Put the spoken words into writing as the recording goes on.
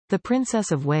The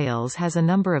Princess of Wales has a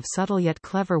number of subtle yet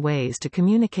clever ways to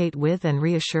communicate with and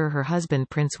reassure her husband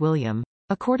Prince William,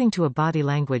 according to a body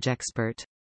language expert.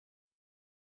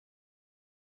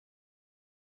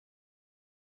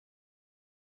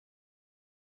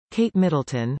 Kate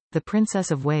Middleton, the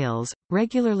Princess of Wales,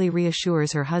 regularly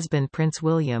reassures her husband Prince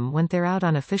William when they're out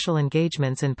on official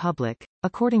engagements in public,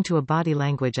 according to a body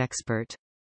language expert.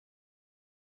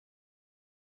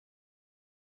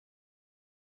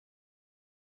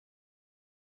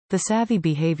 The savvy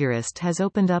behaviorist has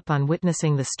opened up on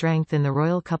witnessing the strength in the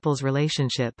royal couple's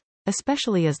relationship,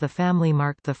 especially as the family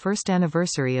marked the first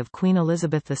anniversary of Queen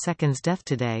Elizabeth II's death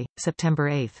today, September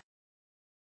 8.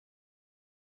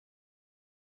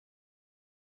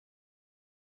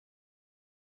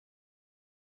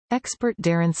 Expert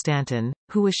Darren Stanton,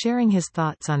 who was sharing his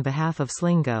thoughts on behalf of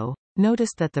Slingo,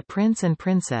 noticed that the prince and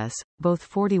princess, both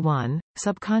 41,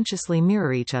 subconsciously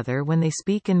mirror each other when they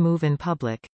speak and move in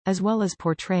public, as well as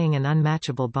portraying an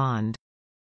unmatchable bond.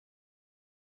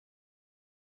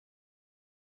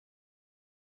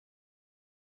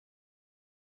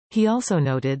 He also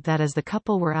noted that as the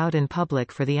couple were out in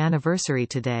public for the anniversary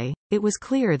today, it was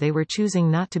clear they were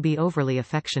choosing not to be overly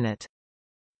affectionate.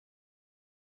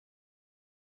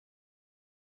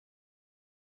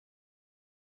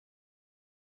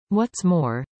 What's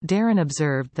more, Darren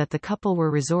observed that the couple were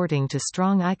resorting to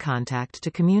strong eye contact to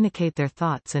communicate their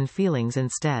thoughts and feelings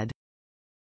instead.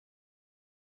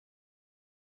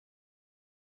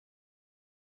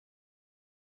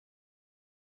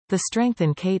 The strength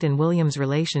in Kate and William's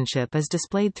relationship is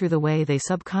displayed through the way they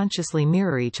subconsciously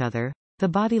mirror each other, the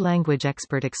body language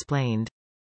expert explained.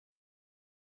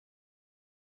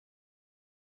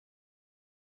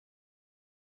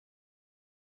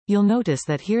 You'll notice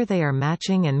that here they are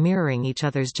matching and mirroring each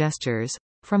other's gestures,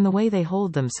 from the way they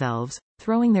hold themselves,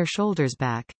 throwing their shoulders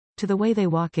back, to the way they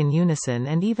walk in unison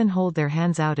and even hold their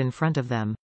hands out in front of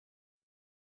them.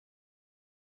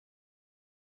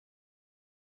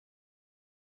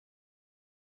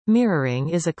 Mirroring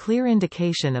is a clear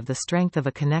indication of the strength of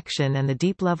a connection and the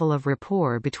deep level of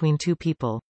rapport between two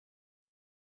people.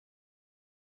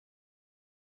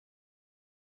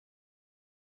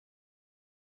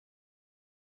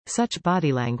 Such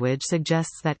body language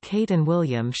suggests that Kate and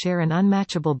William share an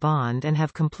unmatchable bond and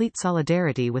have complete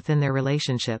solidarity within their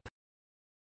relationship.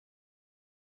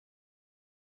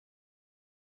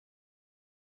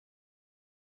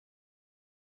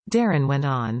 Darren went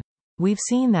on. We've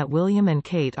seen that William and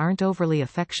Kate aren't overly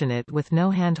affectionate with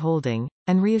no hand-holding,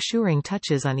 and reassuring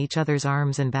touches on each other's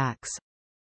arms and backs.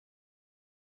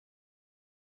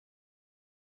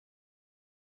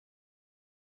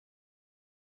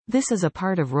 This is a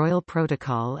part of royal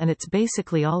protocol and it's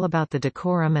basically all about the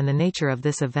decorum and the nature of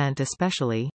this event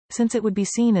especially, since it would be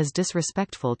seen as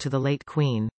disrespectful to the late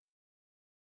Queen.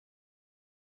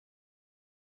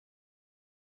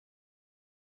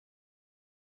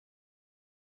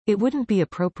 It wouldn't be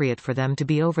appropriate for them to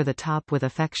be over the top with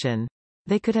affection.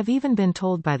 They could have even been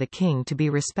told by the king to be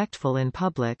respectful in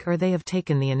public or they have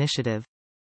taken the initiative.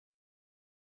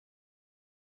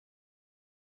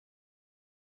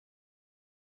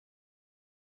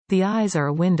 The eyes are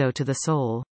a window to the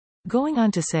soul. Going on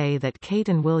to say that Kate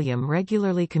and William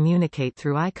regularly communicate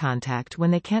through eye contact when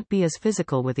they can't be as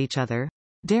physical with each other,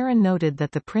 Darren noted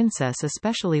that the princess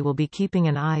especially will be keeping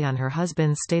an eye on her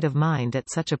husband's state of mind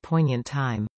at such a poignant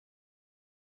time.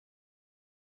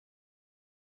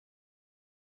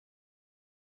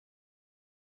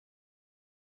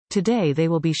 Today they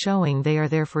will be showing they are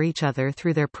there for each other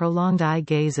through their prolonged eye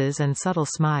gazes and subtle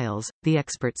smiles, the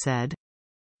expert said.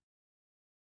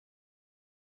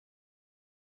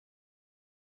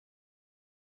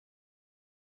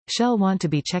 She'll want to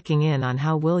be checking in on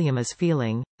how William is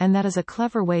feeling, and that is a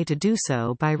clever way to do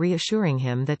so by reassuring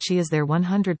him that she is there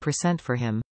 100% for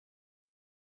him.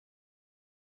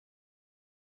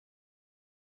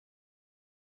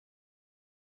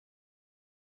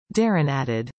 Darren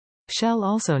added. She'll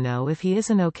also know if he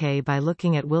isn't okay by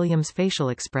looking at William's facial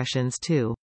expressions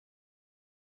too.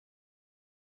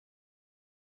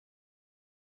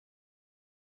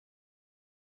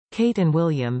 Kate and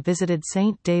William visited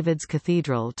St. David's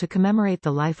Cathedral to commemorate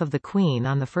the life of the Queen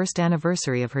on the first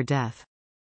anniversary of her death.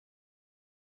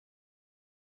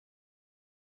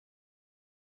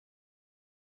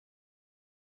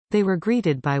 They were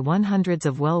greeted by hundreds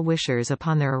of well-wishers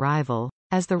upon their arrival,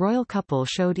 as the royal couple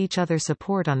showed each other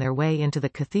support on their way into the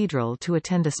cathedral to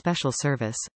attend a special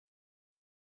service.